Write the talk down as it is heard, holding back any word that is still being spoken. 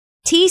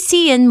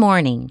TCN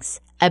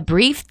Mornings, a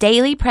brief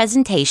daily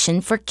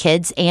presentation for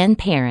kids and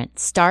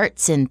parents,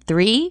 starts in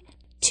 3,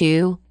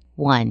 2,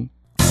 1.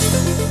 The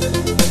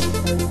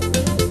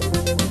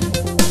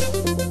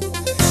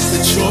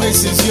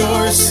choice is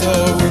yours, so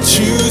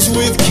choose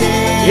with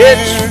care.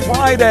 It's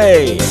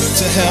Friday.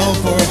 To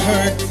help or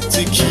hurt,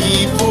 to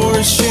keep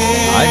or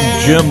share.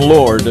 I'm Jim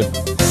Lord.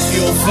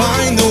 You'll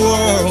find the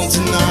world's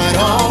not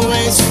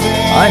always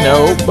fair. I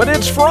know, but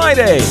it's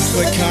Friday.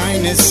 But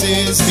kindness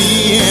is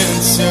the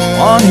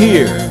answer. On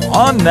here,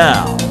 on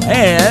now,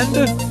 and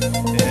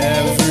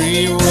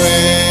everywhere.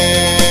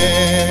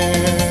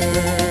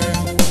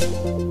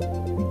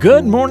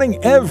 Good morning,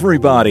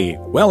 everybody.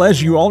 Well,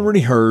 as you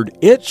already heard,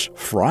 it's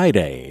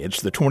Friday. It's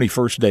the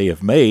 21st day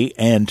of May,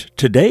 and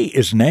today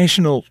is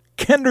National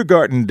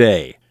Kindergarten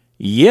Day.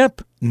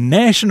 Yep,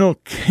 National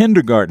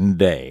Kindergarten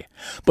Day.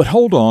 But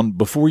hold on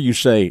before you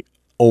say,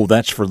 oh,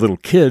 that's for little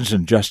kids,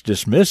 and just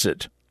dismiss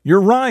it.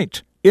 You're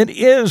right. It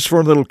is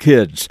for little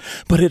kids,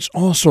 but it's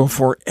also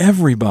for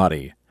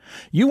everybody.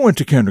 You went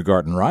to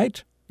kindergarten,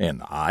 right?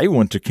 And I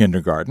went to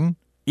kindergarten.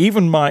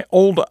 Even my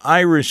old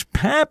Irish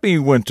pappy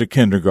went to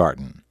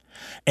kindergarten.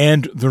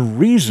 And the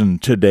reason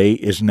today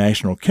is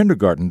National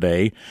Kindergarten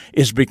Day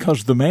is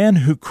because the man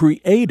who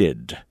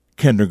created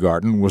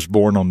kindergarten was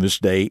born on this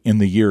day in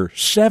the year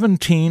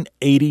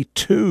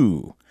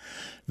 1782.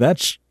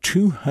 That's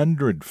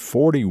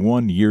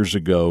 241 years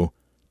ago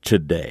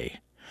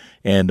today.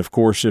 And, of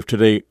course, if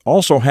today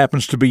also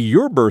happens to be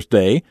your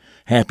birthday,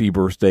 happy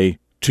birthday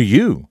to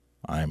you.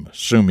 I'm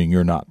assuming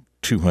you're not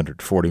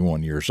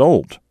 241 years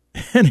old.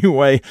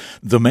 Anyway,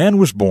 the man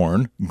was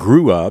born,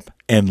 grew up,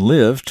 and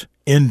lived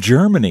in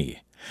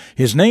Germany.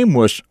 His name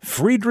was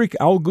Friedrich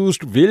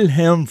August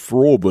Wilhelm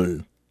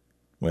Froebel.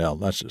 Well,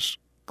 that's as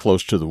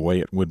close to the way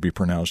it would be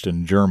pronounced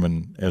in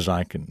German as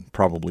I can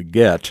probably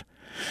get.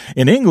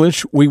 In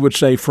English, we would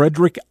say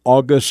Frederick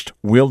August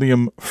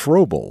William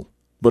Froebel,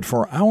 but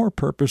for our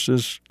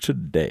purposes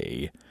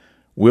today,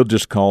 we'll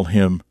just call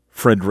him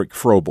Frederick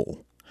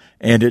Froebel.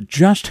 And it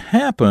just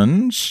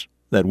happens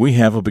that we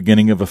have a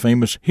beginning of a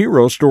famous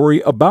hero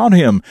story about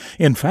him.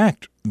 In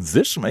fact,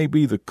 this may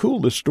be the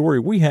coolest story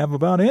we have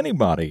about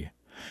anybody.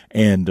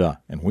 And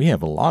we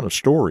have a lot of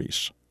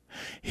stories.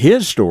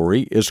 His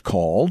story is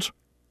called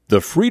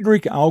the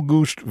Friedrich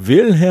August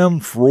Wilhelm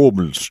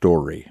Froebel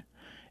story.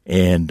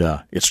 And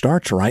it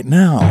starts right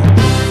now.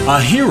 A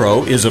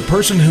hero is a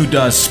person who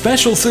does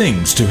special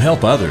things to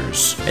help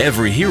others.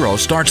 Every hero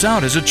starts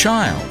out as a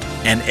child,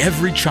 and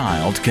every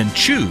child can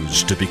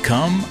choose to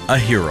become a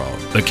hero.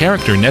 The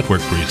Character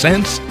Network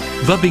presents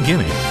The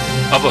Beginning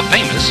of a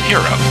Famous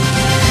Hero.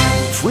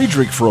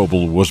 Friedrich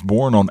Froebel was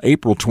born on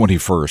April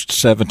 21st,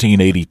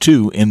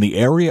 1782, in the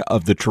area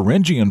of the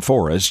Thuringian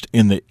Forest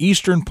in the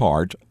eastern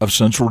part of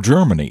central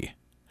Germany.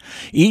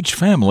 Each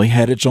family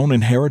had its own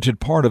inherited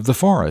part of the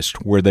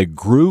forest where they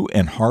grew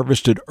and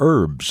harvested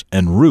herbs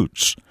and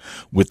roots.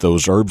 With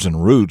those herbs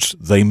and roots,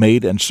 they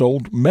made and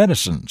sold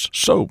medicines,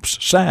 soaps,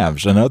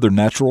 salves, and other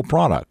natural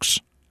products.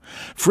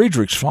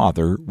 Friedrich's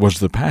father was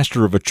the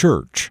pastor of a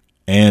church,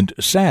 and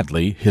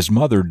sadly, his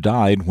mother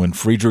died when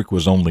Friedrich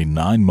was only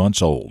 9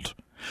 months old.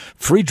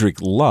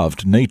 Friedrich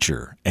loved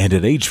nature, and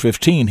at age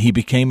 15 he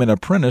became an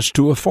apprentice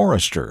to a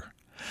forester.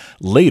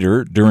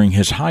 Later, during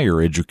his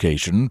higher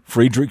education,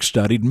 Friedrich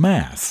studied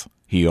math.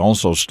 He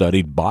also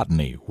studied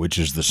botany, which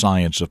is the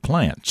science of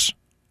plants.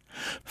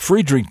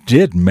 Friedrich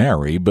did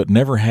marry, but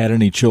never had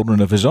any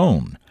children of his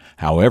own.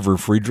 However,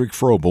 Friedrich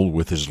Froebel,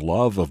 with his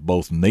love of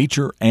both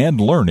nature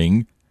and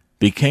learning,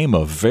 became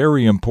a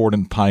very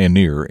important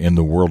pioneer in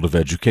the world of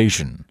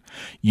education.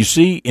 You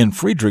see, in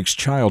Friedrich's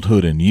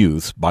childhood and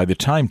youth, by the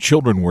time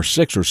children were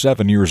 6 or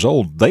 7 years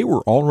old, they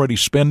were already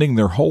spending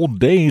their whole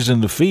days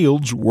in the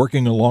fields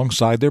working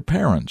alongside their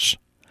parents.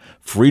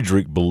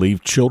 Friedrich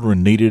believed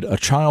children needed a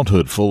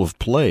childhood full of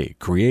play,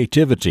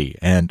 creativity,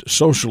 and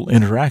social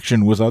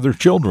interaction with other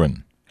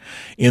children.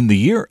 In the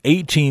year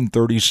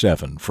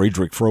 1837,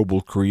 Friedrich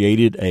Froebel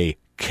created a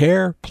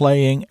Care,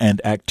 Playing,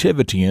 and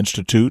Activity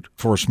Institute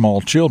for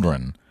small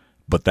children.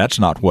 But that's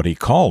not what he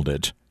called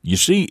it. You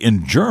see,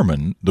 in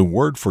German, the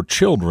word for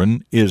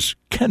children is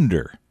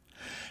Kinder,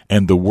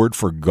 and the word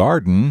for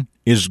garden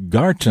is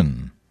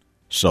Garten.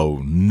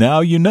 So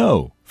now you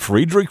know,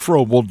 Friedrich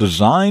Froebel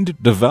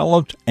designed,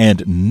 developed,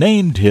 and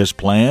named his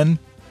plan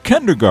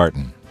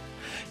Kindergarten.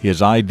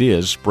 His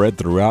ideas spread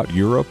throughout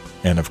Europe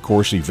and, of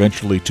course,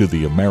 eventually to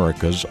the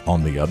Americas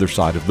on the other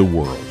side of the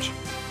world.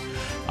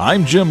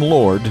 I'm Jim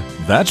Lord.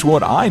 That's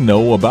what I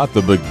know about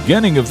the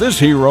beginning of this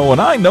hero,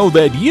 and I know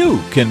that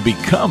you can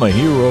become a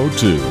hero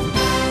too.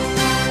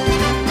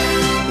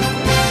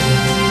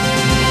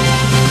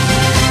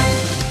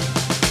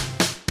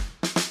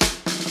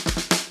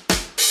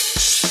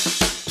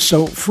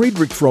 So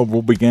Friedrich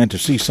Froebel began to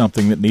see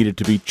something that needed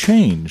to be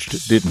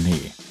changed, didn't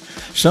he?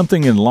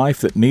 Something in life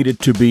that needed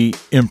to be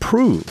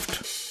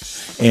improved.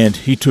 And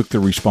he took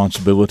the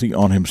responsibility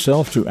on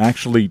himself to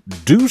actually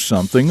do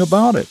something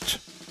about it.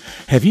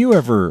 Have you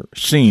ever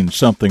seen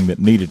something that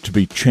needed to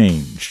be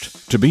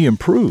changed, to be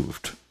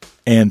improved?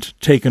 and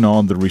taken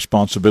on the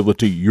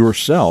responsibility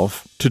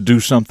yourself to do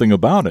something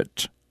about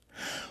it.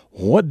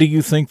 What do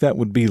you think that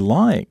would be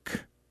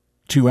like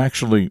to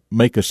actually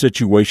make a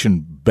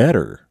situation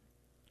better,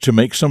 to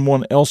make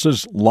someone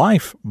else's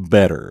life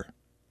better?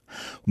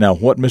 Now,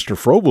 what Mr.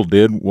 Frobel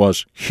did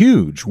was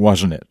huge,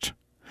 wasn't it?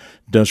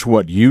 Does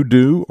what you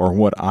do or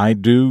what I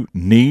do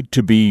need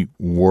to be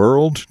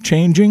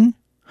world-changing?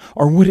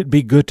 Or would it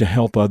be good to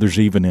help others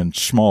even in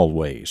small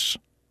ways?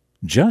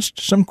 Just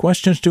some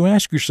questions to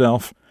ask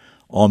yourself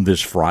on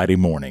this Friday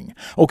morning.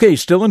 Okay,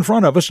 still in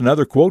front of us,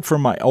 another quote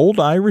from my old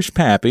Irish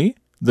pappy,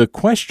 the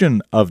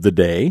question of the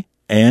day,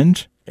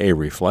 and a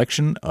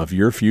reflection of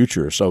your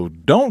future. So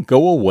don't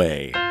go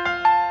away.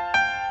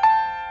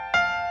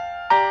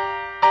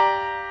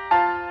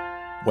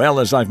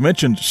 Well, as I've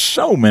mentioned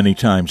so many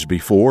times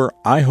before,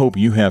 I hope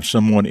you have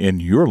someone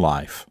in your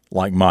life,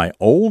 like my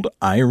old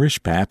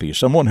Irish pappy,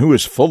 someone who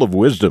is full of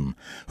wisdom,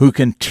 who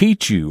can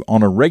teach you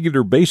on a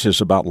regular basis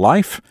about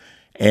life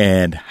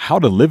and how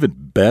to live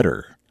it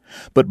better.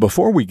 But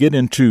before we get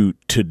into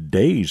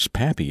today's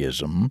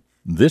pappyism,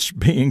 this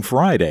being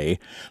Friday,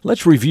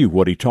 let's review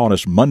what he taught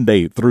us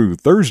Monday through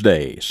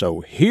Thursday. So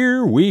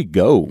here we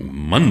go.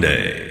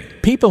 Monday.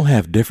 People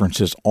have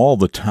differences all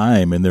the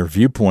time in their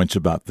viewpoints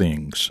about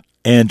things.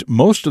 And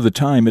most of the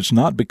time, it's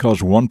not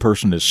because one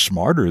person is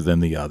smarter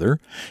than the other.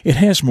 It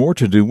has more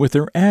to do with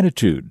their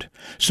attitude.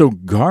 So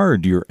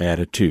guard your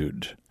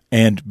attitude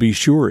and be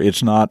sure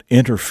it's not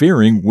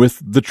interfering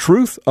with the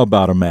truth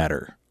about a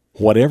matter,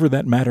 whatever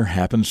that matter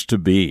happens to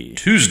be.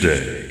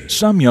 Tuesday.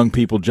 Some young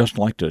people just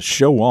like to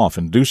show off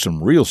and do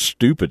some real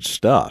stupid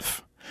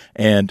stuff.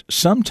 And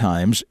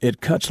sometimes it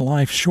cuts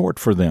life short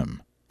for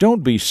them.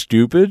 Don't be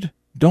stupid.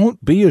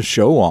 Don't be a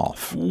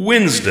show-off.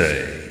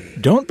 Wednesday.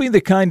 Don't be the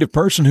kind of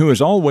person who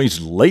is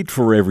always late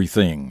for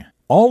everything.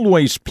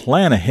 Always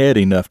plan ahead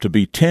enough to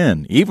be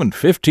 10, even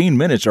 15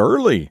 minutes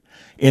early,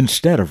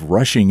 instead of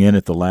rushing in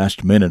at the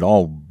last minute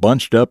all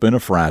bunched up in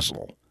a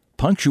frazzle.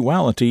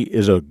 Punctuality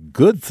is a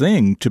good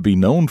thing to be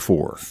known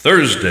for.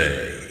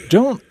 Thursday.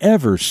 Don't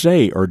ever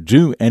say or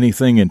do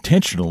anything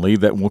intentionally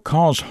that will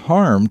cause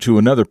harm to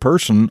another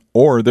person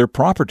or their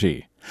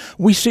property.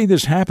 We see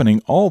this happening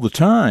all the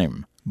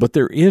time, but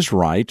there is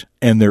right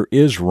and there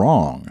is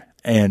wrong.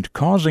 And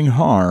causing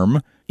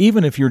harm,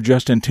 even if you're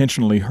just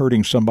intentionally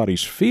hurting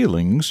somebody's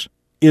feelings,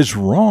 is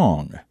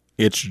wrong.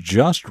 It's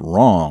just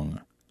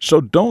wrong. So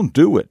don't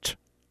do it.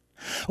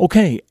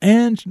 Okay,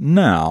 and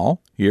now,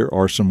 here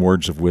are some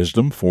words of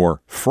wisdom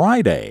for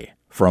Friday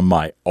from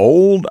my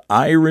old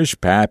Irish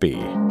pappy.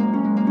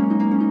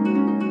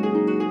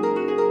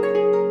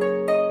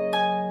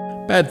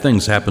 Bad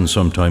things happen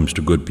sometimes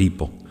to good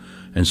people,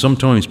 and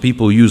sometimes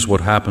people use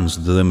what happens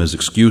to them as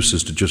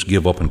excuses to just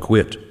give up and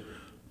quit.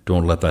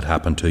 Don't let that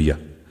happen to you.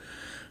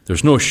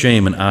 There's no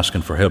shame in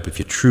asking for help if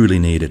you truly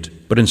need it,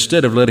 but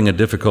instead of letting a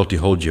difficulty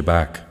hold you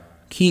back,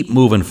 keep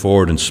moving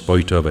forward in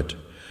spite of it.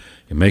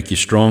 It make you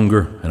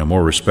stronger and a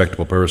more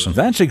respectable person.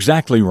 That's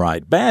exactly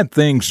right. Bad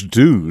things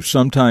do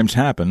sometimes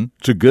happen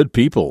to good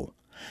people.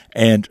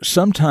 And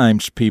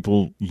sometimes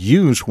people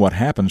use what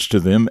happens to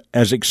them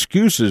as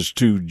excuses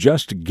to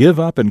just give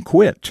up and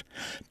quit.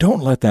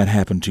 Don't let that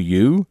happen to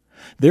you.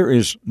 There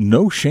is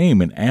no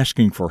shame in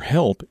asking for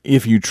help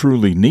if you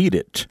truly need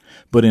it,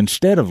 but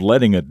instead of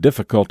letting a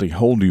difficulty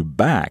hold you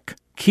back,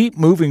 keep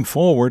moving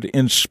forward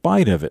in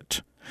spite of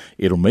it.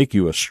 It'll make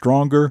you a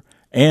stronger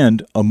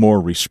and a more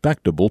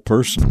respectable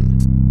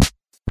person.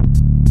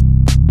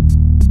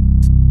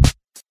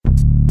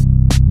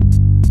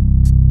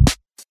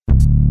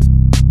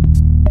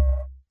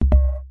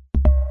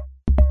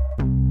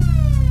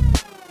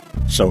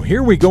 So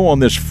here we go on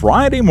this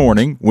Friday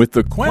morning with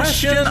the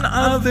question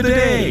of the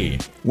day.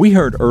 We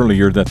heard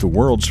earlier that the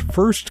world's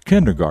first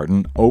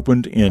kindergarten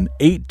opened in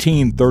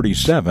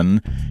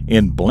 1837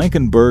 in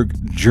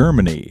Blankenburg,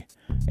 Germany,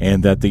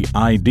 and that the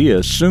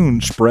idea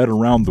soon spread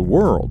around the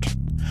world.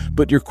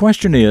 But your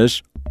question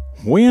is,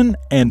 when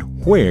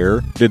and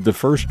where did the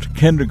first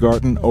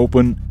kindergarten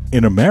open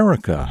in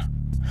America?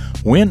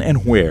 When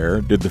and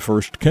where did the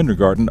first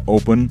kindergarten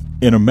open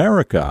in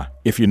America?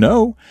 If you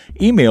know,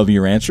 email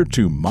your answer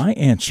to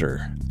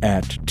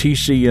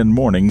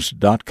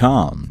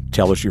myanswer@tcnmornings.com.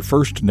 Tell us your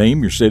first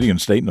name, your city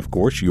and state, and of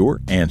course your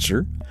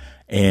answer.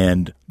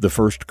 And the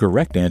first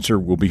correct answer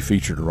will be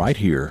featured right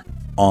here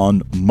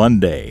on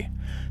Monday.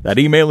 That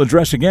email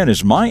address again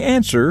is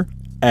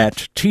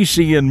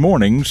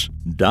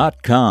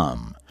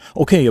myanswer@tcnmornings.com.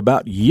 Okay,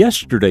 about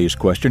yesterday's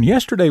question.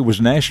 Yesterday was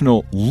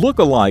National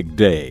Look-alike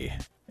Day.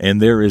 And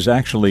there is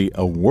actually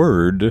a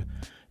word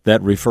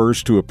that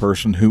refers to a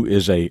person who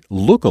is a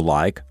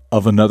look-alike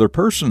of another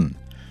person.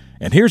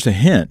 And here's a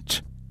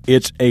hint.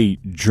 It's a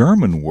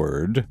German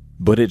word,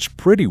 but it's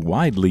pretty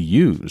widely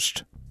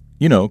used.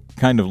 You know,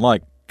 kind of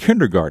like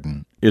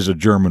kindergarten is a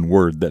German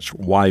word that's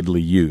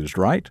widely used,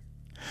 right?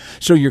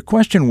 So your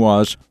question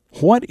was,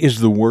 what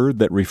is the word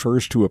that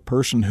refers to a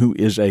person who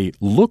is a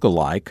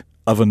look-alike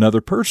of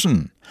another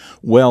person?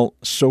 Well,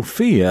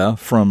 Sophia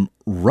from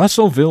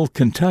Russellville,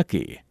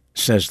 Kentucky,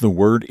 says the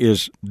word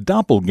is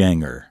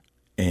doppelganger.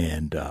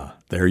 And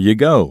there you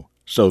go.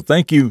 So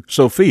thank you,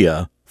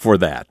 Sophia, for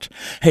that.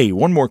 Hey,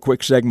 one more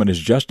quick segment is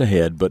just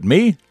ahead, but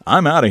me,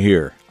 I'm out of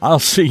here. I'll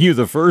see you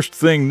the first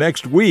thing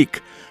next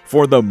week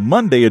for the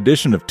Monday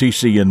edition of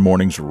TCN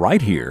Mornings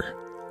right here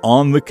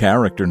on the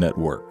Character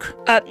Network.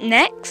 Up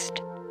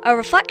next, a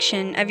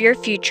reflection of your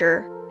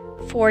future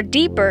for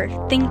deeper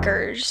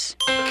thinkers.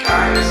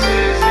 Kindness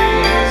is the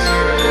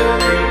answer.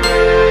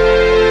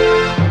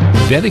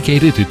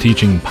 Dedicated to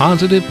teaching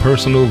positive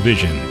personal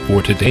vision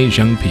for today's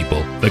young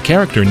people, the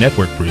Character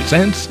Network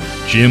presents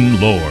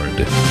Jim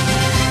Lord.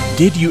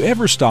 Did you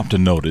ever stop to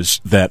notice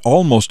that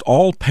almost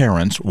all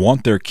parents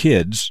want their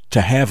kids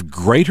to have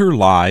greater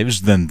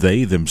lives than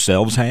they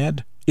themselves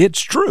had?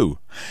 It's true.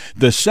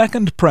 The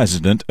second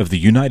president of the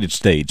United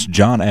States,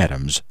 John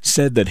Adams,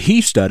 said that he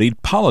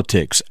studied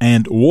politics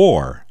and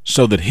war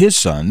so that his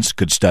sons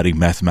could study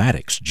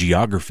mathematics,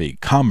 geography,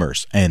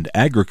 commerce, and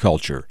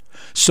agriculture,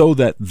 so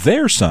that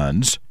their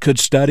sons could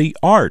study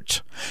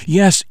art.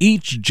 Yes,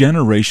 each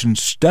generation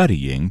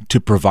studying to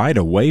provide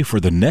a way for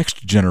the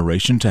next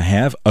generation to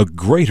have a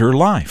greater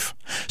life.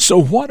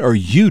 So what are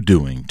you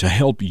doing to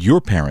help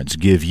your parents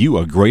give you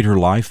a greater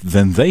life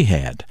than they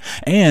had?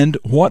 And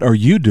what are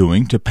you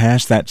doing to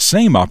pass that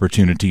same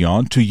opportunity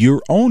on to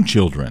your own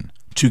children,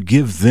 to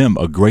give them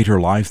a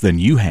greater life than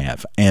you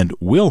have and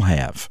will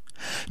have?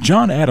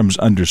 John Adams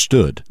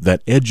understood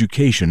that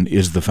education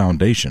is the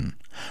foundation.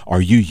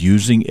 Are you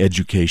using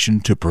education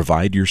to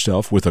provide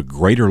yourself with a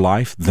greater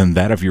life than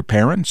that of your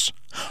parents?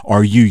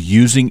 Are you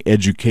using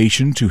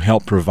education to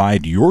help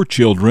provide your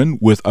children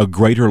with a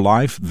greater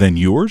life than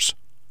yours?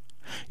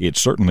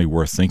 It's certainly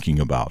worth thinking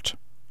about.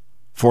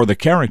 For the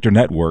Character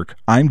Network,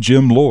 I'm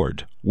Jim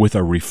Lord with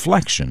a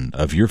reflection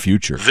of your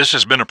future. This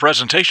has been a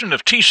presentation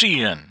of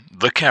TCN,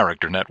 the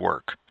Character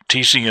Network.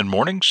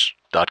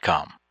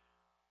 TCNMornings.com.